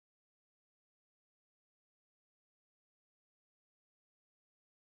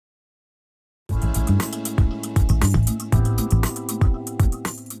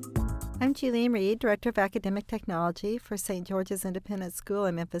Julene Reed, Director of Academic Technology for St. George's Independent School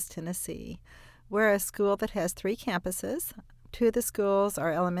in Memphis, Tennessee. We're a school that has 3 campuses. 2 of the schools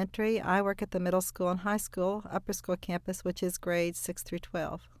are elementary. I work at the middle school and high school, upper school campus, which is grades 6 through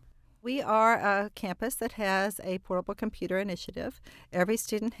 12. We are a campus that has a portable computer initiative. Every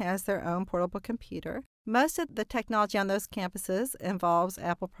student has their own portable computer. Most of the technology on those campuses involves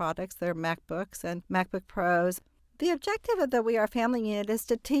Apple products, their MacBooks and MacBook Pros. The objective of the We Are Family unit is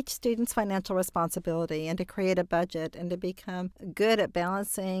to teach students financial responsibility and to create a budget and to become good at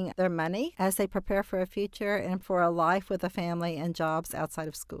balancing their money as they prepare for a future and for a life with a family and jobs outside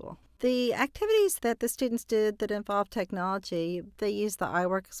of school. The activities that the students did that involved technology, they used the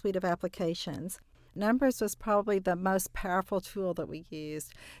iWork suite of applications. Numbers was probably the most powerful tool that we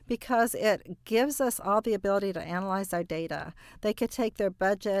used because it gives us all the ability to analyze our data. They could take their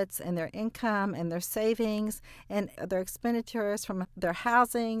budgets and their income and their savings and their expenditures from their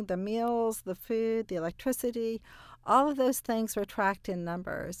housing, the meals, the food, the electricity. All of those things were tracked in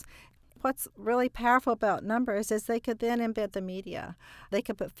numbers. What's really powerful about numbers is they could then embed the media. They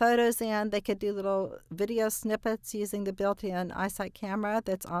could put photos in. They could do little video snippets using the built-in iSight camera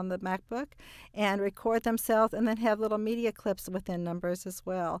that's on the MacBook and record themselves and then have little media clips within numbers as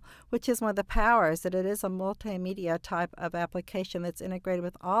well, which is one of the powers that it is a multimedia type of application that's integrated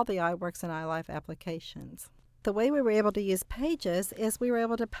with all the iWorks and iLife applications. The way we were able to use Pages is we were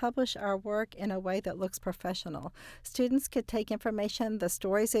able to publish our work in a way that looks professional. Students could take information, the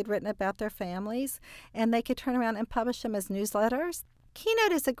stories they'd written about their families, and they could turn around and publish them as newsletters.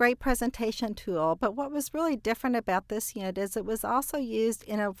 Keynote is a great presentation tool, but what was really different about this unit is it was also used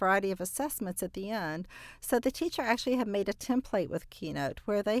in a variety of assessments at the end. So the teacher actually had made a template with Keynote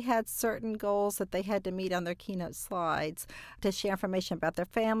where they had certain goals that they had to meet on their Keynote slides to share information about their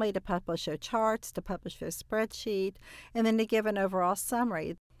family, to publish their charts, to publish their spreadsheet, and then to give an overall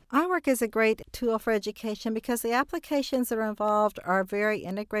summary. iWork is a great tool for education because the applications that are involved are very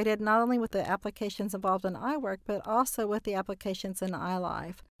integrated, not only with the applications involved in iWork, but also with the applications in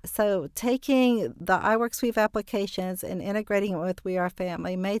iLife. So taking the iWork suite of applications and integrating it with We Are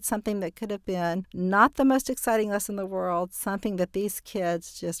Family made something that could have been not the most exciting lesson in the world, something that these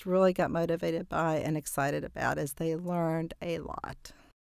kids just really got motivated by and excited about as they learned a lot.